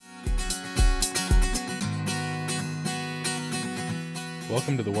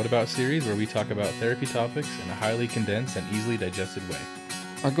Welcome to the What About series, where we talk about therapy topics in a highly condensed and easily digested way.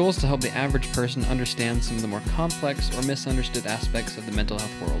 Our goal is to help the average person understand some of the more complex or misunderstood aspects of the mental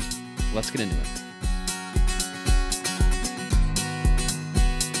health world. Let's get into it.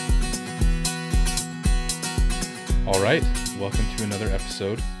 All right, welcome to another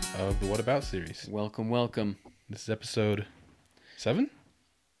episode of the What About series. Welcome. This is episode 7?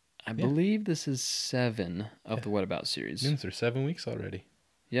 I believe this is 7 of the What About series. Means there's 7 weeks already.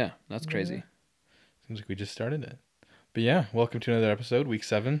 Yeah, that's crazy. Yeah. Seems like we just started it. But yeah, welcome to another episode, week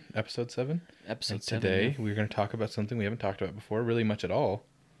 7, episode 7. Episode 7. Today, we're going to talk about something we haven't talked about before, really much at all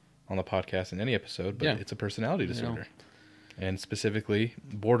on the podcast in any episode, but it's a personality disorder. And specifically,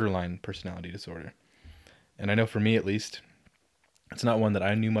 borderline personality disorder. And I know for me, at least, it's not one that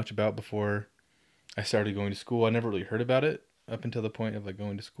I knew much about before I started going to school. I never really heard about it up until the point of like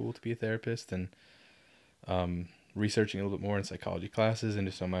going to school to be a therapist and researching a little bit more in psychology classes and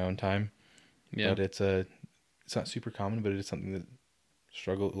just on my own time. Yeah. But it's not super common, but it is something that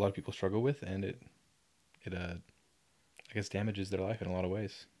a lot of people struggle with, and it I guess damages their life in a lot of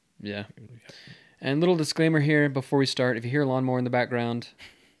ways. Yeah. And little disclaimer here before we start: if you hear a lawnmower in the background,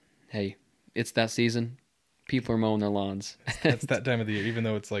 hey, it's that season. People are mowing their lawns. That's that time of the year, even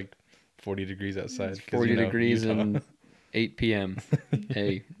though it's like 40 degrees outside. It's 40 degrees and 8 p.m.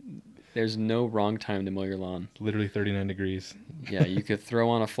 Hey, there's no wrong time to mow your lawn. Literally 39 degrees. Yeah, you could throw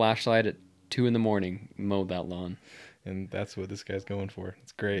on a flashlight at 2 a.m, mow that lawn. And that's what this guy's going for.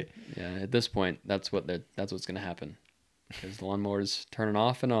 It's great. Yeah, at this point, that's what's going to happen. Because the lawnmower's turning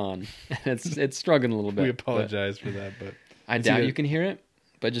off and on. It's struggling a little bit. We apologize for that, but I doubt you can hear it.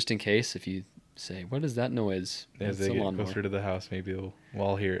 But just in case, if you say, "What is that noise?" As they get closer to the house, maybe we'll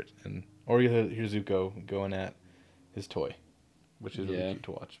all hear it, or you'll hear Zuko going at his toy, which is really cute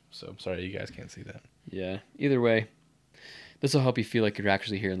to watch. So I'm sorry you guys can't see that. Yeah. Either way, this will help you feel like you're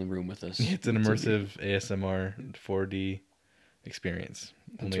actually here in the room with us. It's an immersive ASMR 4D experience.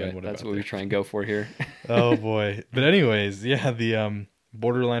 That's right. That's what we try and go for here. Oh boy! But anyways, yeah, the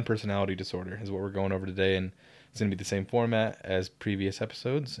borderline personality disorder is what we're going over today, and it's going to be the same format as previous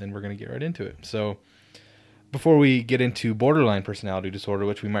episodes, and we're going to get right into it. So before we get into borderline personality disorder,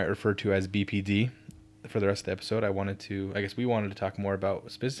 which we might refer to as BPD for the rest of the episode, we wanted to talk more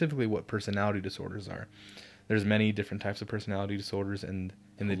about specifically what personality disorders are. There's many different types of personality disorders, and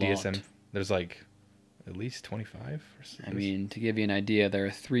in the DSM, there's like at least 25. I mean, to give you an idea, there are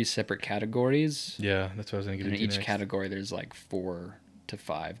 3 separate categories. Yeah, that's what I was going to get into next. In each category, there's like 4 to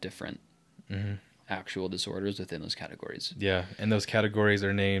 5 different actual disorders within those categories. Yeah, and those categories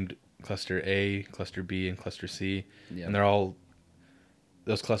are named Cluster A, Cluster B, and Cluster C. Yep. And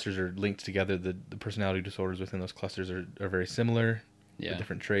those clusters are linked together. The personality disorders within those clusters are very similar. Yeah.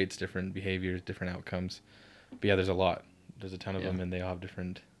 Different traits, different behaviors, different outcomes. But yeah, there's a lot. There's a ton of them, and they all have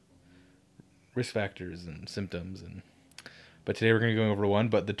different risk factors and symptoms. But today we're going to be going over one.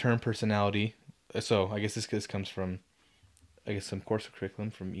 But the term personality, so I guess this comes from, some course curriculum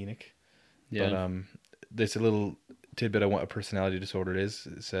from Enoch. Yeah. But there's a little tidbit on what a personality disorder is.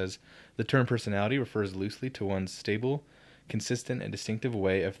 It says, the term personality refers loosely to one's stable, consistent, and distinctive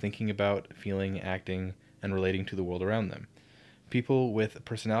way of thinking about, feeling, acting, and relating to the world around them. People with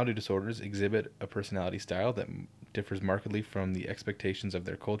personality disorders exhibit a personality style that differs markedly from the expectations of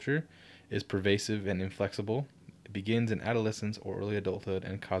their culture, is pervasive and inflexible, begins in adolescence or early adulthood,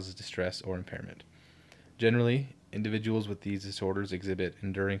 and causes distress or impairment. Generally, individuals with these disorders exhibit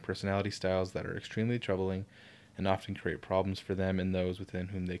enduring personality styles that are extremely troubling and often create problems for them and those within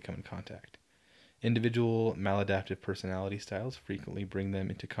whom they come in contact. Individual maladaptive personality styles frequently bring them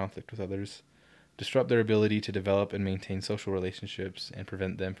into conflict with others, disrupt their ability to develop and maintain social relationships, and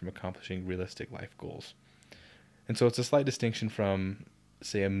prevent them from accomplishing realistic life goals. And so it's a slight distinction from,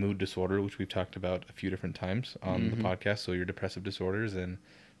 say, a mood disorder, which we've talked about a few different times on the podcast. So your depressive disorders and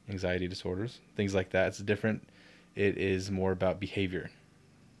anxiety disorders, things like that. It's different. It is more about behavior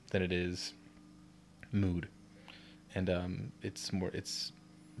than it is mood. And it's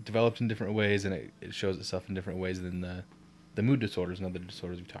developed in different ways, and it shows itself in different ways than the mood disorders and other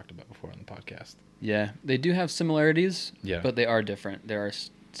disorders we've talked about before on the podcast. Yeah, they do have similarities, but they are different. There are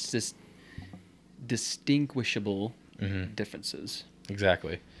distinguishable differences.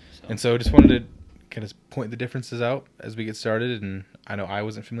 Exactly. And so I just wanted to kind of point the differences out as we get started. And I know I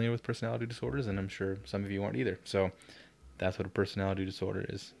wasn't familiar with personality disorders, and I'm sure some of you aren't either. So that's what a personality disorder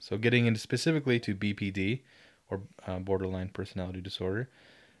is. So getting into specifically to BPD, or borderline personality disorder,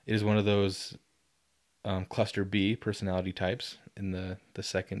 it is one of those cluster B personality types in the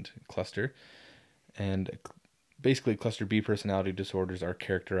second cluster. And basically cluster B personality disorders are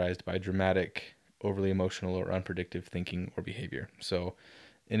characterized by dramatic overly emotional or unpredictable thinking or behavior. So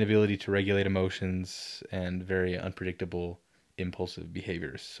inability to regulate emotions and very unpredictable impulsive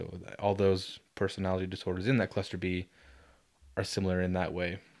behaviors. So all those personality disorders in that cluster B are similar in that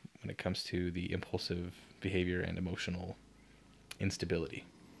way when it comes to the impulsive behavior and emotional instability.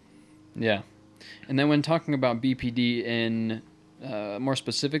 Yeah. And then when talking about BPD in more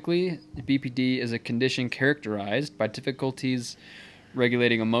specifically, BPD is a condition characterized by difficulties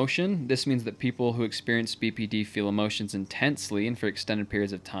regulating emotion. This means that people who experience BPD feel emotions intensely and for extended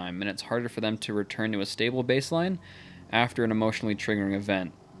periods of time, and it's harder for them to return to a stable baseline after an emotionally triggering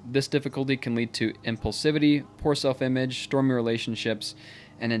event. This difficulty can lead to impulsivity, poor self-image, stormy relationships,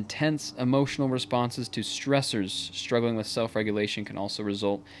 and intense emotional responses to stressors. Struggling with self-regulation can also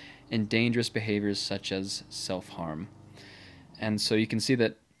result in dangerous behaviors such as self-harm. And so you can see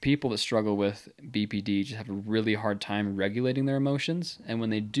that people that struggle with BPD just have a really hard time regulating their emotions. And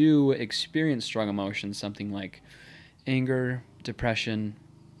when they do experience strong emotions, something like anger, depression,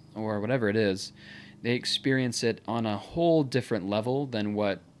 or whatever it is, they experience it on a whole different level than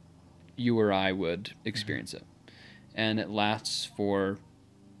what you or I would experience it. And it lasts for,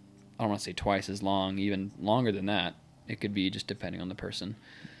 I don't want to say twice as long, even longer than that. It could be just depending on the person.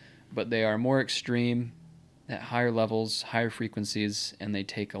 But they are more extreme at higher levels, higher frequencies, and they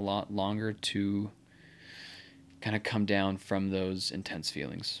take a lot longer to kind of come down from those intense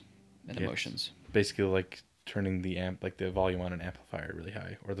feelings and emotions. Basically like turning the volume on an amplifier really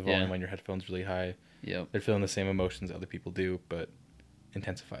high, or the volume on your headphones really high. Yep. They're feeling the same emotions other people do, but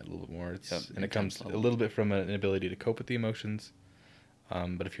intensified a little bit more. And it comes a little bit from an inability to cope with the emotions,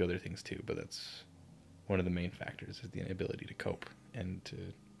 but a few other things too. But that's one of the main factors, is the inability to cope and to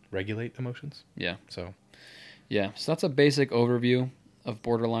regulate emotions. Yeah. So that's a basic overview of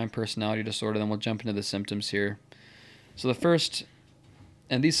borderline personality disorder. Then we'll jump into the symptoms here. So the first,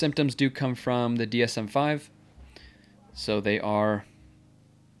 and these symptoms do come from the DSM-5. So they are,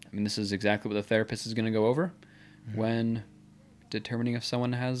 this is exactly what the therapist is going to go over when determining if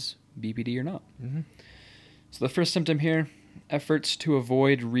someone has BPD or not. So the first symptom here, efforts to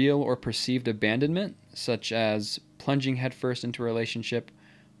avoid real or perceived abandonment, such as plunging headfirst into a relationship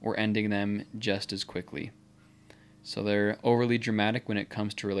or ending them just as quickly. So they're overly dramatic when it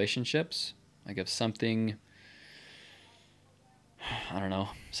comes to relationships. Like if something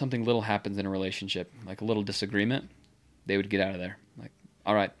little happens in a relationship, like a little disagreement, they would get out of there. Like,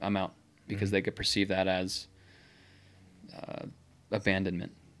 all right, I'm out, because they could perceive that as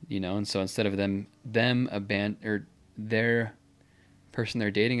abandonment, And so instead of their person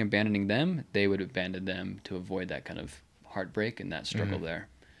they're dating abandoning them, they would abandon them to avoid that kind of heartbreak and that struggle there.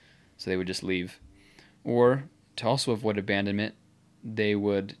 So they would just leave. Or to also avoid abandonment, they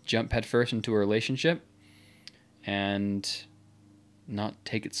would jump headfirst into a relationship and not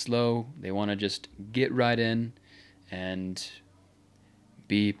take it slow. They want to just get right in and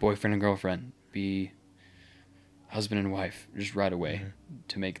be boyfriend and girlfriend, be husband and wife, just right away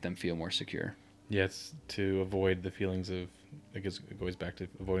to make them feel more secure. Yeah, it's to avoid the feelings of, I guess it goes back to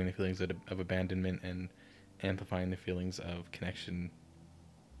avoiding the feelings of abandonment and amplifying the feelings of connection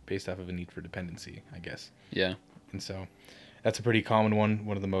based off of a need for dependency, I guess. Yeah. And so that's a pretty common one.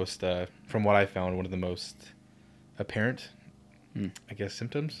 One of the most, from what I found, one of the most apparent, I guess,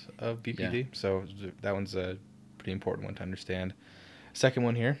 symptoms of BPD. Yeah. So that one's a pretty important one to understand. Second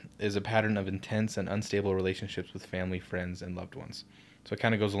one here is a pattern of intense and unstable relationships with family, friends, and loved ones. So it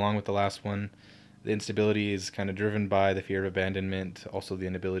kind of goes along with the last one. The instability is kind of driven by the fear of abandonment, also the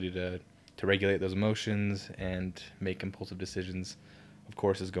inability to regulate those emotions and make impulsive decisions, of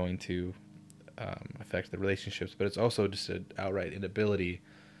course, is going to affect the relationships, but it's also just an outright inability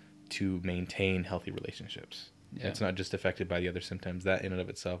to maintain healthy relationships. Yeah. It's not just affected by the other symptoms. That in and of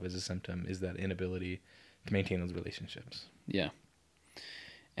itself is a symptom, is that inability to maintain those relationships. Yeah.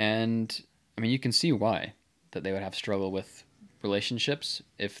 And, you can see why that they would have struggle with relationships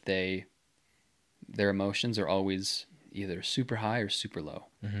if their emotions are always either super high or super low.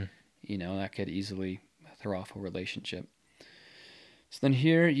 That could easily throw off a relationship. So then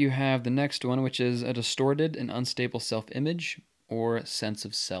here you have the next one, which is a distorted and unstable self-image or sense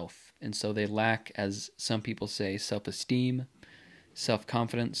of self. And so they lack, as some people say, self-esteem,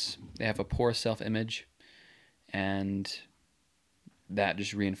 self-confidence. They have a poor self-image, and that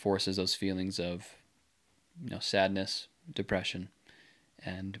just reinforces those feelings of, sadness, depression,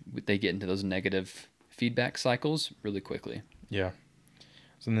 and they get into those negative feedback cycles really quickly. Yeah.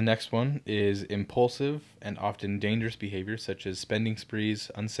 So the next one is impulsive and often dangerous behaviors such as spending sprees,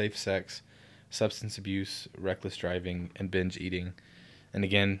 unsafe sex, substance abuse, reckless driving, and binge eating. And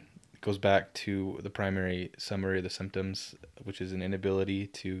again, it goes back to the primary summary of the symptoms, which is an inability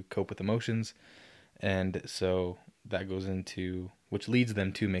to cope with emotions, And so that goes into, which leads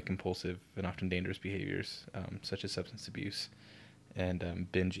them to make compulsive and often dangerous behaviors, such as substance abuse and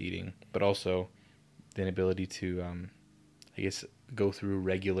binge eating, but also the inability to, I guess, go through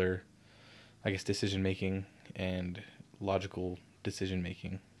regular, decision making and logical decision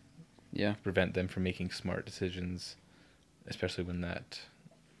making. Yeah. Prevent them from making smart decisions, especially when that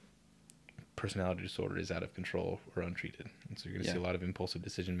personality disorder is out of control or untreated. And so you're going to see a lot of impulsive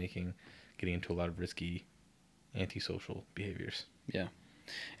decision making, getting into a lot of risky antisocial behaviors. Yeah.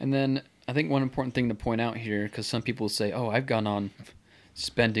 And then I think one important thing to point out here, because some people say, oh, I've gone on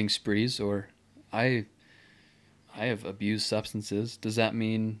spending sprees, or I have abused substances. Does that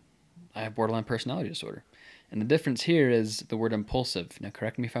mean I have borderline personality disorder? And the difference here is the word impulsive. Now,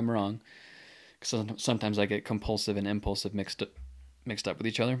 correct me if I'm wrong, because sometimes I get compulsive and impulsive mixed up with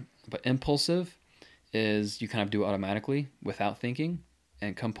each other. But impulsive is you kind of do it automatically without thinking,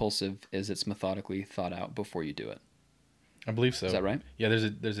 and compulsive is it's methodically thought out before you do it. I believe so. Is that right? Yeah, there's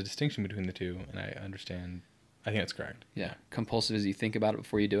a distinction between the two, and I understand. I think that's correct. Yeah. Compulsive is you think about it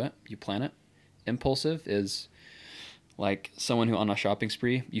before you do it. You plan it. Impulsive is like someone who on a shopping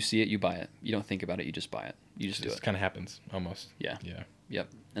spree, you see it, you buy it. You don't think about it, you just buy it. You just do it. It kind of happens, almost. Yeah. Yeah. Yep.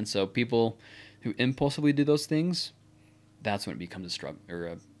 And so people who impulsively do those things, that's when it becomes a struggle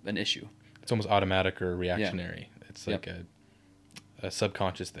or an issue. It's almost automatic or reactionary. Yeah. It's like a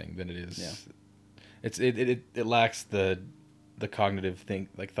subconscious thing than it is. Yeah. It lacks the cognitive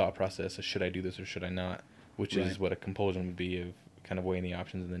thought process of should I do this or should I not, which is what a compulsion would be, of kind of weighing the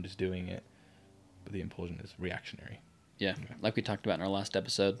options and then just doing it. But the impulsion is reactionary. Yeah. Like we talked about in our last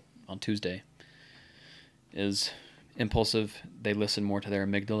episode on Tuesday, is impulsive, they listen more to their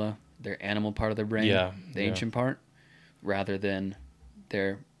amygdala, their animal part of their brain, the ancient part, rather than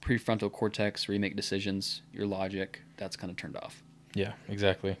their prefrontal cortex where you make decisions, your logic, that's kind of turned off. Yeah,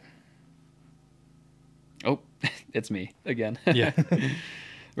 exactly. Oh, it's me again. Yeah.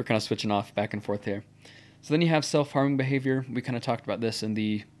 We're kind of switching off back and forth here. So then you have self-harming behavior. We kind of talked about this in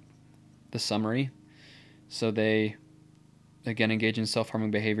the summary. So they, again, engage in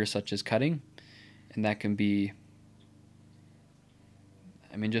self-harming behavior such as cutting. And that can be,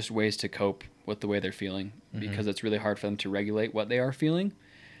 just ways to cope with the way they're feeling, because it's really hard for them to regulate what they are feeling.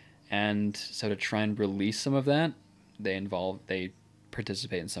 And so to try and release some of that, they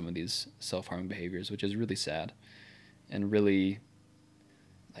participate in some of these self-harming behaviors, which is really sad. And really,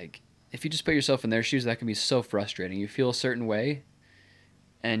 like, if you just put yourself in their shoes, that can be so frustrating. You feel a certain way,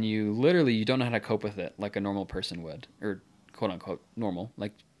 and you don't know how to cope with it like a normal person would, or quote-unquote normal,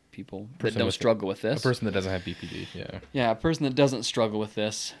 like people that don't struggle with this. A person that doesn't have BPD, yeah. Yeah, a person that doesn't struggle with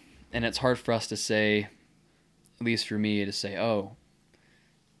this. And it's hard for us to say, at least for me, to say, oh,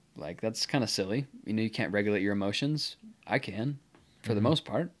 like, that's kind of silly. You can't regulate your emotions. I can, for the most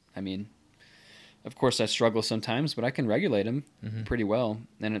part. Of course I struggle sometimes, but I can regulate them pretty well.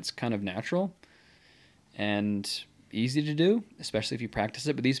 And it's kind of natural and easy to do, especially if you practice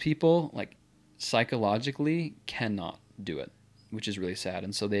it. But these people, like, psychologically cannot do it, which is really sad.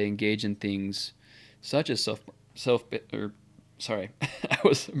 And so they engage in things such as I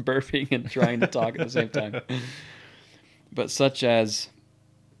was burping and trying to talk at the same time. But such as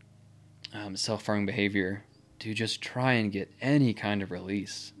self-harming behavior to just try and get any kind of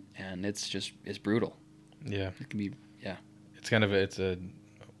release. And it's brutal. Yeah. It can be, It's kind of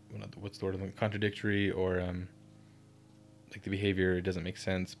what's the word? Contradictory, or like the behavior, it doesn't make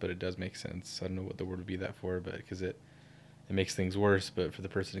sense, but it does make sense. I don't know what the word would be that for, but because it makes things worse, but for the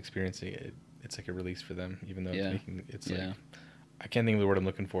person experiencing it, it's like a release for them, even though like, I can't think of the word I'm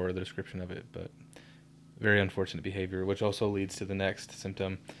looking for, or the description of it, but very unfortunate behavior, which also leads to the next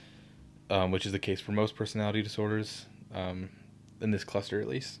symptom, which is the case for most personality disorders, in this cluster at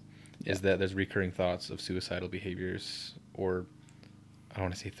least, is that there's recurring thoughts of suicidal behaviors, or I don't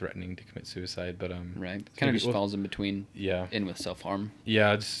want to say threatening to commit suicide, but right, kind of just falls in between. In with self-harm.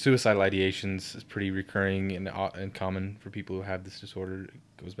 Yeah, suicidal ideations is pretty recurring and common for people who have this disorder.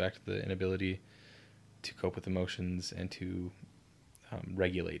 It goes back to the inability to cope with emotions and to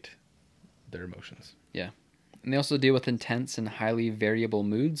regulate their emotions. Yeah, and they also deal with intense and highly variable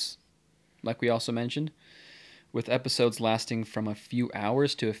moods, like we also mentioned, with episodes lasting from a few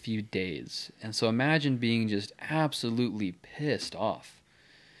hours to a few days. And so imagine being just absolutely pissed off,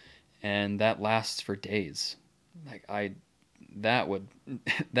 and that lasts for days. Like, that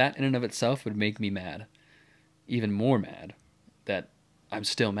in and of itself would make me mad, even more mad that I'm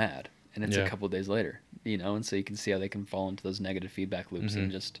still mad, and it's a couple of days later, and so you can see how they can fall into those negative feedback loops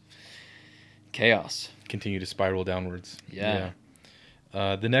and just chaos. Continue to spiral downwards. Yeah.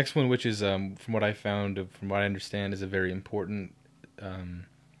 The next one, which is, from what I found, from what I understand, is a very important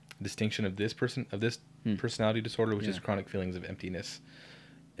distinction of this personality disorder, which is chronic feelings of emptiness.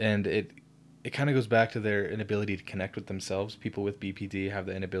 And it kind of goes back to their inability to connect with themselves. People with BPD have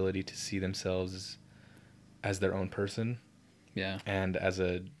the inability to see themselves as their own person. Yeah. And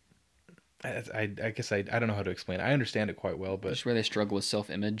I guess I don't know how to explain it. I understand it quite well, but just where they struggle with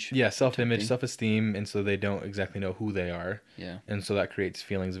self-image. Yeah, self-image, self-esteem, and so they don't exactly know who they are. Yeah. And so that creates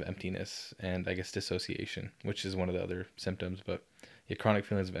feelings of emptiness and I guess dissociation, which is one of the other symptoms. But yeah, chronic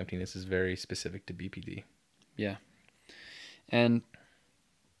feelings of emptiness is very specific to BPD. Yeah. And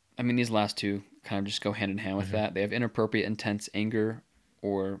I mean, these last two kind of just go hand in hand with that. They have inappropriate, intense anger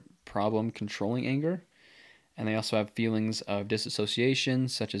or problem controlling anger. And they also have feelings of disassociation,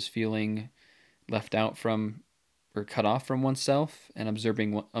 such as feeling left out from or cut off from oneself and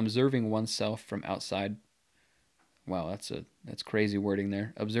observing oneself from outside. Wow, that's crazy wording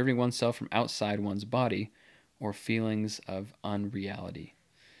there. Observing oneself from outside one's body, or feelings of unreality.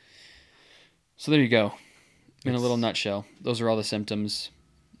 So there you go. In a little nutshell, those are all the symptoms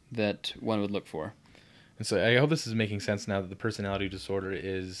that one would look for. And so I hope this is making sense now that the personality disorder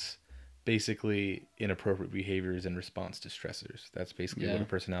is basically inappropriate behaviors in response to stressors. That's basically what a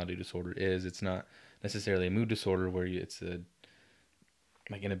personality disorder is. It's not necessarily a mood disorder where it's a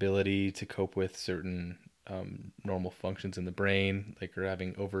like inability to cope with certain normal functions in the brain, like or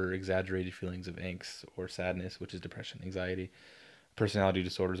having over exaggerated feelings of angst or sadness, which is depression, anxiety. Personality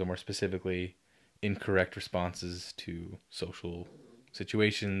disorders are more specifically incorrect responses to social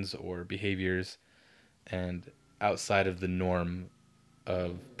situations or behaviors and outside of the norm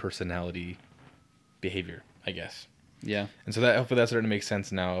of personality behavior, I guess. Yeah. And so that hopefully that's starting to make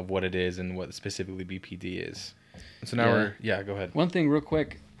sense now of what it is and what specifically BPD is. And so now go ahead. One thing real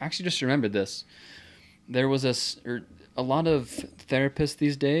quick, I actually just remembered this. There was a lot of therapists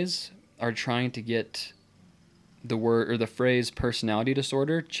these days are trying to get the word or the phrase personality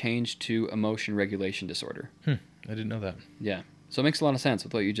disorder changed to emotion regulation disorder. I didn't know that. Yeah. So it makes a lot of sense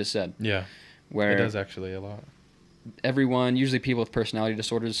with what you just said. Yeah. Where it does actually a lot. Everyone, usually people with personality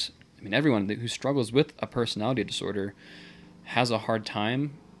disorders, I mean, everyone who struggles with a personality disorder has a hard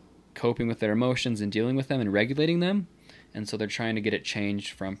time coping with their emotions and dealing with them and regulating them. And so they're trying to get it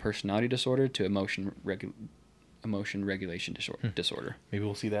changed from personality disorder to emotion regulation disorder. Maybe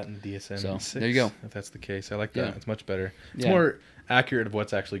we'll see that in DSM. So 6, there you go. If that's the case, I like that. Yeah. It's much better. It's more accurate of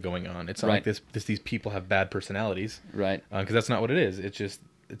what's actually going on. It's not Right. like these people have bad personalities, right? Because that's not what it is. It's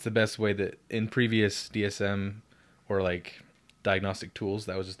the best way that in previous DSM or like diagnostic tools,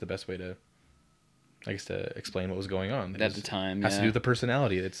 that was just the best way to, I guess, to explain what was going on. At the time, has to do with the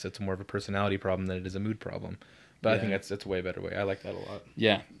personality. It's more of a personality problem than it is a mood problem. But I think that's a way better way. I like that a lot.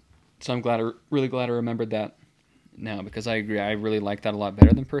 Yeah. So I'm really glad I remembered that now, because I agree. I really like that a lot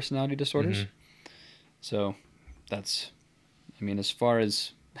better than personality disorders. So that's, I mean, as far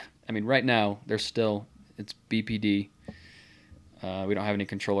as, I mean, right now it's BPD. We don't have any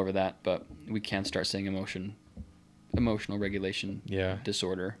control over that, but we can start saying emotional regulation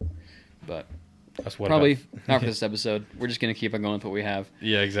disorder. But that's what probably after this episode, we're just going to keep on going with what we have.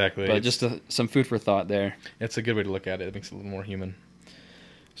 Yeah, exactly. But just some food for thought there. It's a good way to look at it. It makes it a little more human.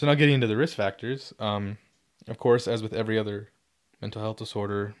 So now getting into the risk factors. Of course, as with every other mental health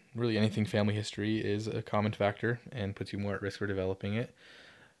disorder, really anything family history is a common factor and puts you more at risk for developing it.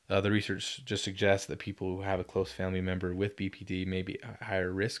 The research just suggests that people who have a close family member with BPD may be at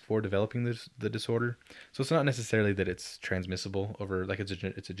higher risk for developing the disorder. So it's not necessarily that it's transmissible over, like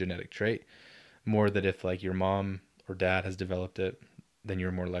it's a genetic trait. More that if like your mom or dad has developed it, then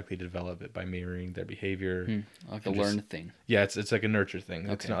you're more likely to develop it by mirroring their behavior. Like a learned thing. Yeah, it's like a nurture thing.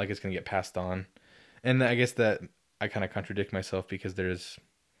 Okay. It's not like it's going to get passed on. And I guess that I kind of contradict myself because there's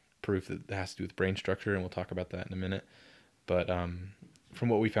proof that it has to do with brain structure, and we'll talk about that in a minute. But from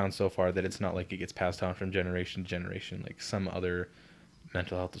what we found so far, that it's not like it gets passed on from generation to generation like some other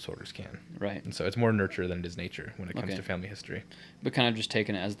mental health disorders can. Right. And so it's more nurture than it is nature when it comes to family history. But kind of just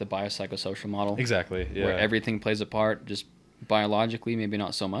taking it as the biopsychosocial model. Exactly, yeah. Where everything plays a part, just biologically, maybe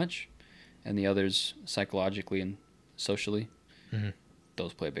not so much, and the others psychologically and socially,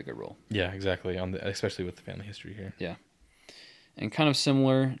 those play a bigger role. Yeah, exactly, especially with the family history here. Yeah. And kind of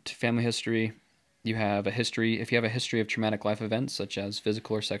similar to family history, if you have a history of traumatic life events such as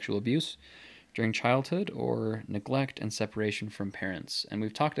physical or sexual abuse during childhood or neglect and separation from parents. And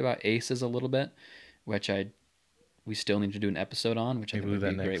we've talked about ACEs a little bit, which we still need to do an episode on, which maybe I think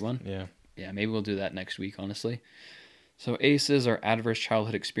would be a great one. Yeah. Yeah, maybe we'll do that next week, honestly. So ACEs are adverse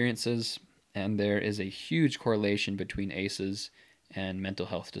childhood experiences, and there is a huge correlation between ACEs and mental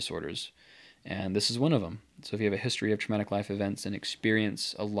health disorders. And this is one of them. So if you have a history of traumatic life events and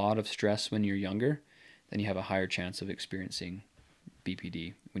experience a lot of stress when you're younger, then you have a higher chance of experiencing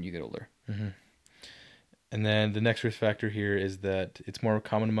BPD when you get older. Mm-hmm. And then the next risk factor here is that it's more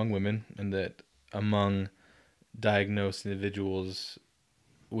common among women, and that among diagnosed individuals,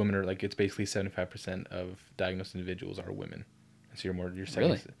 women are like, it's basically 75% of diagnosed individuals are women. And so you're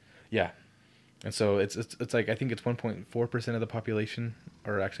Really? Yeah. And so it's like, I think it's 1.4% of the population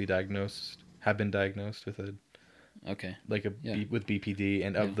are actually have been diagnosed with Okay. with BPD,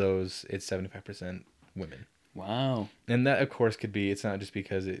 and of those, it's 75% women. Wow. And that, of course, could be, it's not just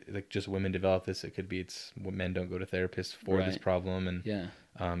because just women develop this. It could be men don't go to therapists for this problem, and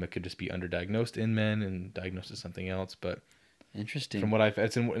it could just be underdiagnosed in men and diagnosed as something else. But interesting. From what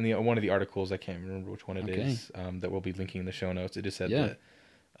it's in one of the articles, I can't remember which one it is, that we'll be linking in the show notes. It just said that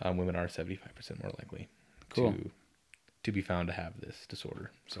women are 75% more likely to be found to have this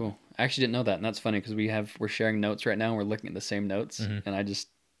disorder. So. Cool. I actually didn't know that, and that's funny because we're sharing notes right now. And we're looking at the same notes, and I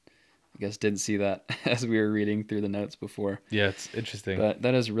guess didn't see that as we were reading through the notes before. Yeah, it's interesting. But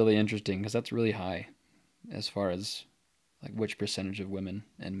that is really interesting because that's really high as far as like which percentage of women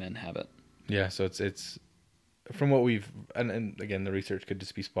and men have it. Yeah, so it's from what we've, and again, the research could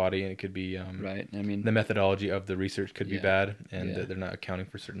just be spotty, and it could be right. I mean, the methodology of the research could be bad, and they're not accounting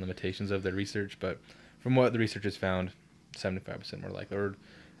for certain limitations of their research. But from what the research has found, 75% more likely, or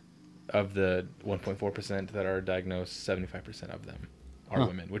of the 1.4% that are diagnosed, 75% of them are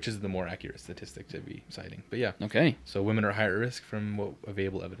women, which is the more accurate statistic to be citing. But yeah. Okay. So women are higher risk from what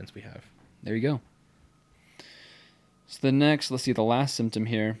available evidence we have. There you go. So the last symptom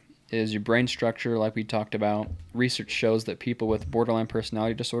here is your brain structure, like we talked about. Research shows that people with borderline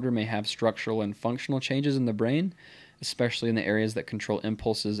personality disorder may have structural and functional changes in the brain, especially in the areas that control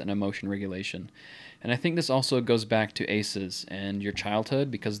impulses and emotion regulation. And I think this also goes back to ACEs and your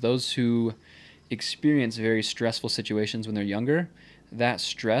childhood, because those who experience very stressful situations when they're younger, that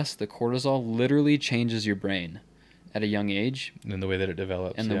stress, the cortisol, literally changes your brain at a young age. And the way that it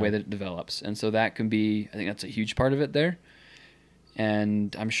develops. And so that can be, I think that's a huge part of it there.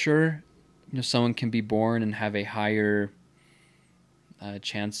 And I'm sure, someone can be born and have a higher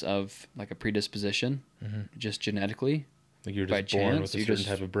chance of like a predisposition, just genetically. Like you're just born with a certain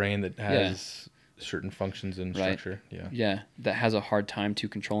type of brain that has certain functions and structure. Yeah, that has a hard time to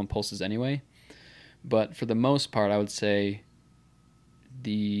control impulses anyway. But for the most part, I would say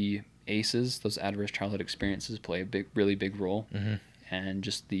the ACEs, those adverse childhood experiences, play a really big role, and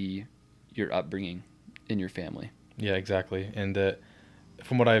just your upbringing in your family. Yeah, exactly. And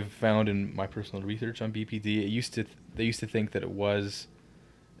from what I've found in my personal research on BPD, they used to think that it was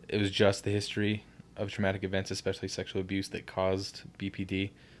just the history of traumatic events, especially sexual abuse, that caused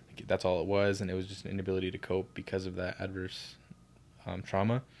BPD. Like, that's all it was, and it was just an inability to cope because of that adverse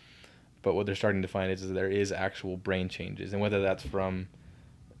trauma. But what they're starting to find is there is actual brain changes, and whether that's from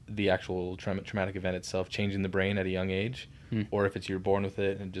the actual traumatic event itself changing the brain at a young age, or if you're born with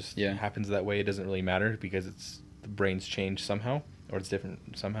it and it just happens that way, it doesn't really matter, because the brain's changed somehow, or it's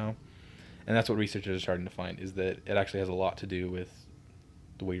different somehow. And that's what researchers are starting to find, is that it actually has a lot to do with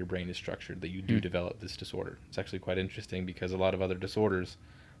the way your brain is structured, that you do develop this disorder. It's actually quite interesting, because a lot of other disorders,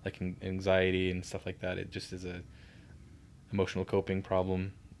 like anxiety and stuff like that, it just is a emotional coping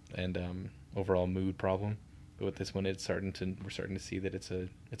problem and overall mood problem. But with this one, we're starting to see that it's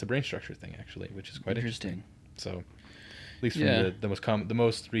a brain structure thing, actually, which is quite interesting. So, at least from the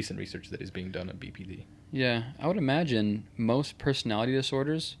most recent research that is being done on BPD. Yeah, I would imagine most personality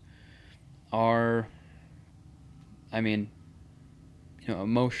disorders are,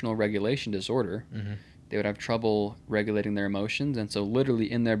 emotional regulation disorder. They would have trouble regulating their emotions, and so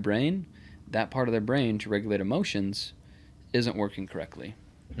literally in their brain, that part of their brain to regulate emotions isn't working correctly.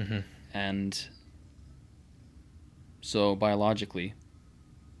 And so biologically,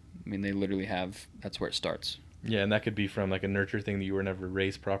 they literally that's where it starts. Yeah, and that could be from like a nurture thing, that you were never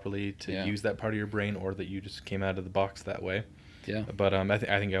raised properly to use that part of your brain, or that you just came out of the box that way. Yeah. But I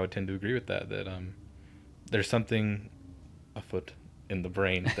think I would tend to agree with that there's something afoot in the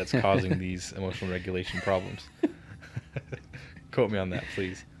brain that's causing these emotional regulation problems. Quote me on that,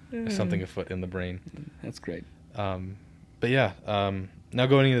 please. There's something afoot in the brain. That's great. But yeah, now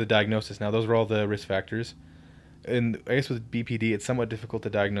going into the diagnosis. Now, those are all the risk factors. And I guess with BPD, it's somewhat difficult to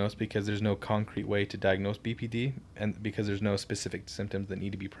diagnose, because there's no concrete way to diagnose BPD, and because there's no specific symptoms that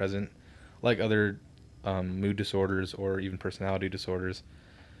need to be present, like other mood disorders or even personality disorders.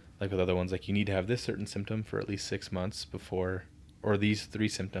 Like with other ones, like you need to have this certain symptom for at least 6 months before, or these 3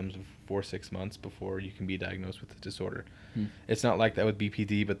 symptoms for 6 months before you can be diagnosed with the disorder. It's not like that with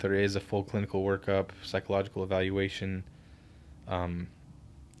BPD, but there is a full clinical workup, psychological evaluation,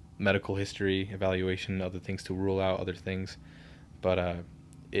 medical history evaluation, other things to rule out other things. But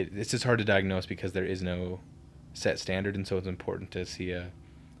it's just hard to diagnose, because there is no set standard, and so it's important to see a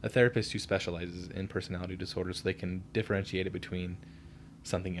therapist who specializes in personality disorders so they can differentiate it between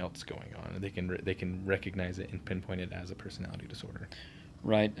something else going on, and they can recognize it and pinpoint it as a personality disorder.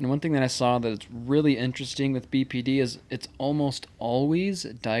 Right. And one thing that I saw that's really interesting with BPD is it's almost always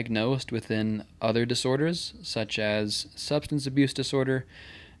diagnosed within other disorders, such as substance abuse disorder,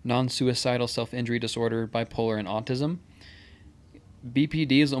 non-suicidal self-injury disorder, bipolar, and autism.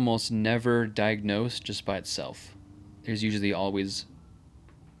 BPD is almost never diagnosed just by itself. There's usually always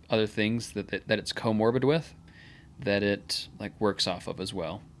other things that it's comorbid with that it like works off of as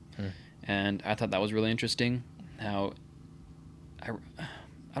well. And I thought that was really interesting how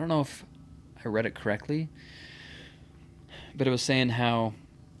I don't know if I read it correctly, but it was saying how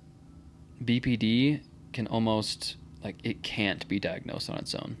BPD can almost, like, it can't be diagnosed on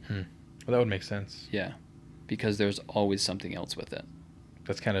its own. Well, that would make sense. Yeah, because there's always something else with it.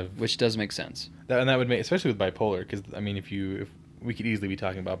 That's kind of... Which does make sense. And that would make... Especially with bipolar, because, I mean, if we could easily be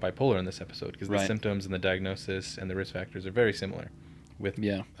talking about bipolar in this episode, because the symptoms and the diagnosis and the risk factors are very similar with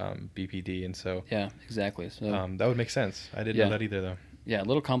BPD, and so... Yeah, exactly. So that would make sense. I didn't know that either, though. Yeah, a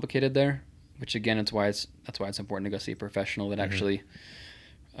little complicated there, which again, that's why it's important to go see a professional that actually,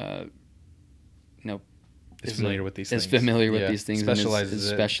 is familiar with these things. Is familiar with these things and is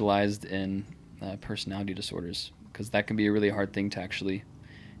specialized in personality disorders, because that can be a really hard thing to actually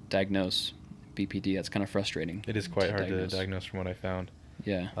diagnose. BPD, that's kind of frustrating. It is quite hard to diagnose from what I found.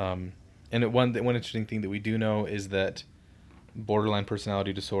 Yeah. And one interesting thing that we do know is that borderline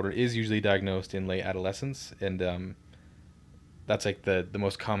personality disorder is usually diagnosed in late adolescence, and that's like the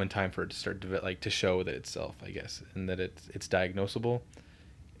most common time for it to start to show that itself, I guess, and that it's diagnosable.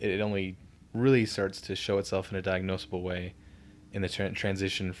 It only really starts to show itself in a diagnosable way in the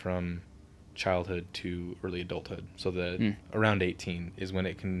transition from childhood to early adulthood. So around 18 is when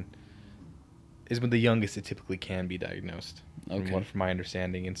the youngest it typically can be diagnosed. From my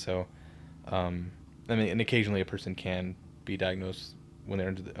understanding, and so, and occasionally a person can be diagnosed when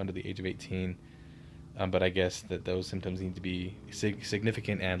they're under the age of 18. But I guess that those symptoms need to be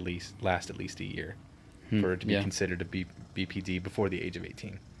significant and last at least a year for it to be considered a BPD before the age of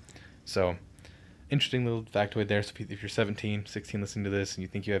 18. So, interesting little factoid there. So if you're 17, 16 listening to this and you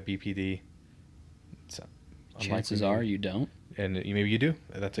think you have BPD, chances are you don't. And maybe you do.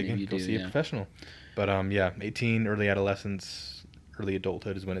 That's again, go see a professional. But 18, early adolescence, early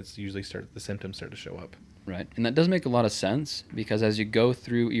adulthood is when the symptoms start to show up. Right. And that does make a lot of sense, because as you go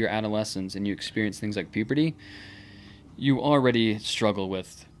through your adolescence and you experience things like puberty, you already struggle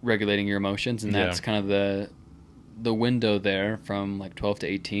with regulating your emotions, and that's kind of the window there from like 12 to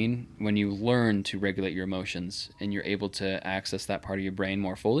 18 when you learn to regulate your emotions and you're able to access that part of your brain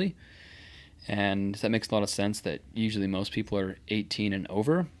more fully. And that makes a lot of sense that usually most people are 18 and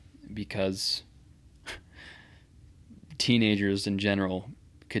over, because teenagers in general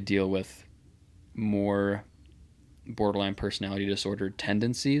could deal with more borderline personality disorder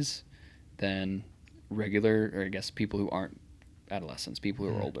tendencies than regular, or I guess people who aren't adolescents, people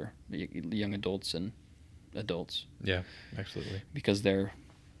who are older, young adults and adults. Yeah, absolutely. Because they're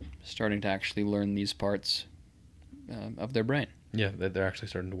starting to actually learn these parts of their brain. Yeah, they're actually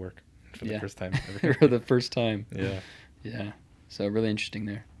starting to work for the first time. For the first time. Yeah. Yeah. So really interesting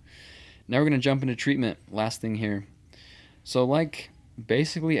there. Now we're going to jump into treatment. Last thing here. So like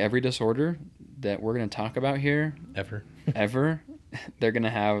basically every disorder that we're going to talk about here ever they're going to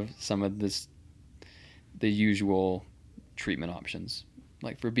have some of the usual treatment options.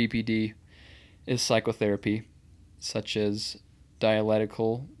 Like for BPD is psychotherapy, such as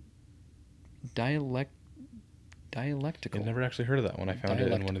dialectical. I've never actually heard of that one. I found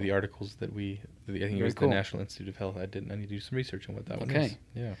it in one of the articles that I think it was the National Institute of Health. I need to do some research on what that one is.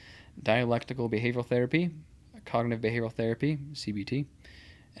 Yeah. Dialectical behavioral therapy, cognitive behavioral therapy, CBT,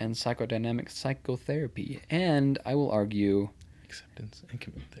 and psychodynamic psychotherapy. And I will argue acceptance and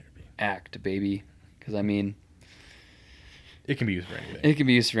commitment therapy. ACT, baby. Because I mean, it can be used for anything. It can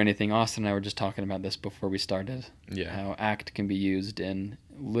be used for anything. Austin and I were just talking about this before we started. Yeah. How ACT can be used in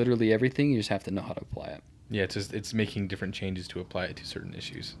literally everything. You just have to know how to apply it. Yeah, it's making different changes to apply it to certain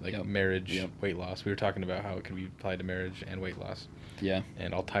issues, like marriage, weight loss. We were talking about how it can be applied to marriage and weight loss. Yeah.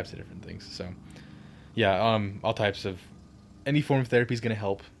 And all types of different things. So, yeah, all types of... Any form of therapy is going to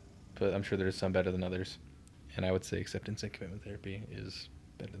help, but I'm sure there's some better than others. And I would say acceptance and commitment therapy is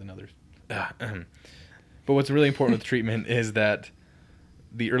better than others. But what's really important with treatment is that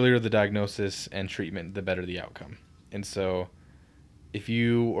the earlier the diagnosis and treatment, the better the outcome. And so... if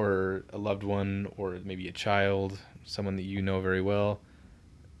you or a loved one or maybe a child, someone that you know very well,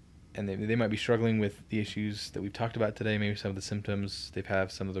 and they might be struggling with the issues that we've talked about today, maybe some of the symptoms they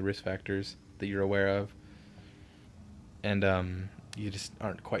have, some of the risk factors that you're aware of, and you just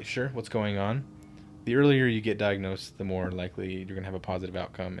aren't quite sure what's going on. The earlier you get diagnosed, the more likely you're going to have a positive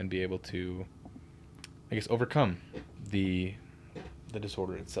outcome and be able to, I guess, overcome the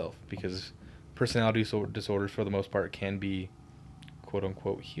disorder itself, because personality disorders for the most part can be quote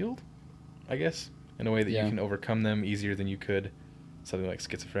unquote healed, I guess, in a way that you can overcome them easier than you could something like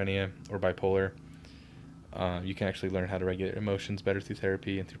schizophrenia or bipolar. You can actually learn how to regulate emotions better through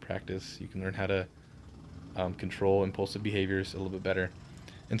therapy and through practice. You can learn how to control impulsive behaviors a little bit better.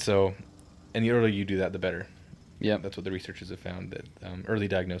 And so, and the earlier you do that, the better. Yeah, that's what the researchers have found, that early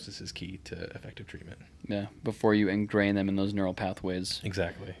diagnosis is key to effective treatment. Yeah, before you ingrain them in those neural pathways.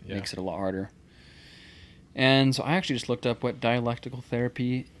 Exactly. Yeah. Makes it a lot harder. And so I actually just looked up what dialectical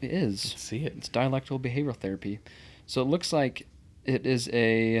therapy is. Let's see it. It's dialectical behavioral therapy. So it looks like it is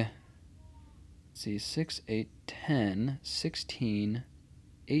a, let's see, 6, 8, 10, 16,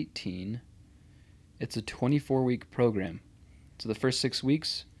 18. It's a 24-week program. So the first 6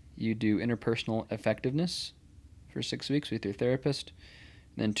 weeks, you do interpersonal effectiveness for 6 weeks with your therapist.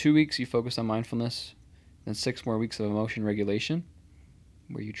 Then 2 weeks, you focus on mindfulness. Then 6 more weeks of emotion regulation,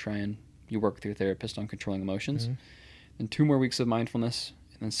 where you work with your therapist on controlling emotions. Mm-hmm. Then 2 more weeks of mindfulness,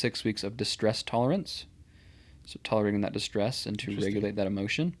 and then 6 weeks of distress tolerance. So tolerating that distress and to regulate that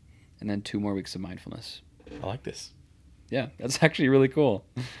emotion. And then 2 more weeks of mindfulness. I like this. Yeah, that's actually really cool.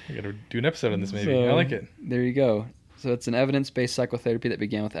 I got to do an episode on this maybe. So, I like it. There you go. So it's an evidence-based psychotherapy that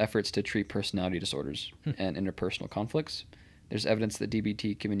began with efforts to treat personality disorders and interpersonal conflicts. There's evidence that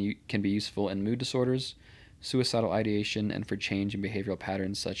DBT can be useful in mood disorders, suicidal ideation, and for change in behavioral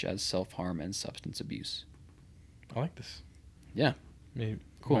patterns such as self-harm and substance abuse. I like this. Yeah. Maybe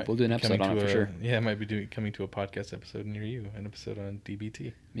cool. We'll do an episode on it for sure. Yeah, it might be coming to a podcast episode near you, an episode on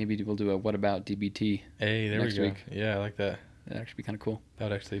DBT. Maybe we'll do a What About DBT Hey, there next we go. Week. Yeah, I like that. That'd actually be kind of cool. That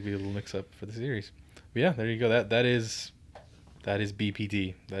would actually be a little mix-up for the series. But yeah, there you go. That is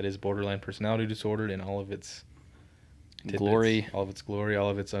BPD. That is borderline personality disorder in all of its glory. All of its glory, all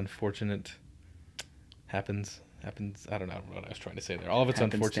of its unfortunate happens. I don't know what I was trying to say there. All of its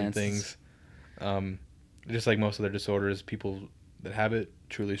unfortunate things. Just like most of their disorders, people that have it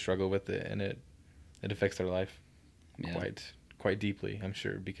truly struggle with it, and it affects their life quite deeply, I'm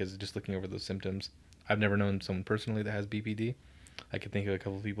sure, because just looking over those symptoms, I've never known someone personally that has BPD. I could think of a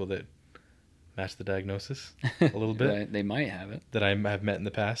couple of people that match the diagnosis a little bit. Right. They might have it. That I have met in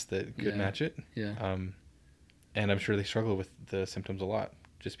the past that could match it. Yeah. And I'm sure they struggle with the symptoms a lot,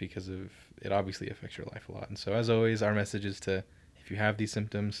 just because of it obviously affects your life a lot. And so, as always, our message is to, if you have these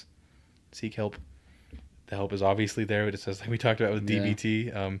symptoms, seek help. The help is obviously there. It says, like we talked about with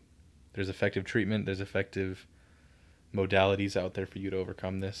DBT, there's effective treatment. There's effective modalities out there for you to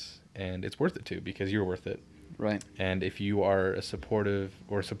overcome this. And it's worth it too, because you're worth it. Right. And if you are a supporter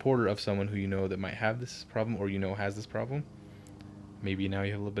of someone who you know that might have this problem, or you know has this problem, maybe now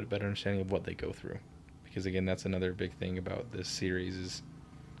you have a little bit better understanding of what they go through. Because again, that's another big thing about this series, is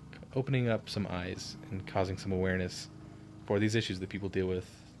opening up some eyes and causing some awareness for these issues that people deal with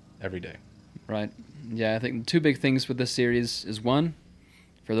every day. Right. Yeah, I think 2 big things with this series is, 1,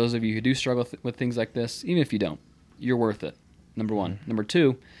 for those of you who do struggle with things like this, even if you don't, you're worth it. Number 1. Mm-hmm. Number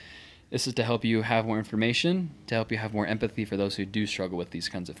 2, this is to help you have more information, to help you have more empathy for those who do struggle with these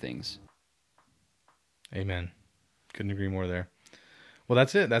kinds of things. Amen. Couldn't agree more there. Well,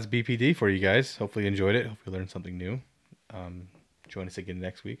 that's it. That's BPD for you guys. Hopefully you enjoyed it. Hopefully you learned something new. Join us again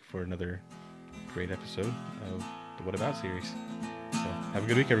next week for another great episode of the What About series. So have a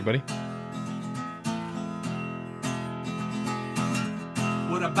good week, everybody.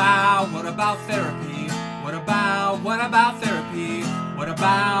 What about therapy? What about therapy? What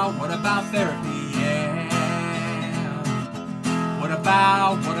about therapy? Yeah. What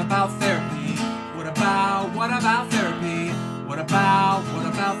about therapy? What about therapy? What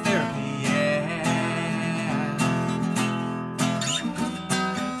about therapy? Yeah.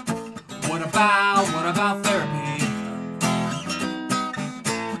 What about therapy?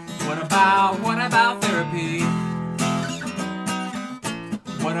 What about therapy?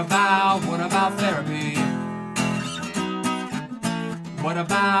 What about therapy?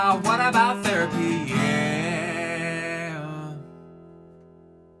 What about therapy? Yeah.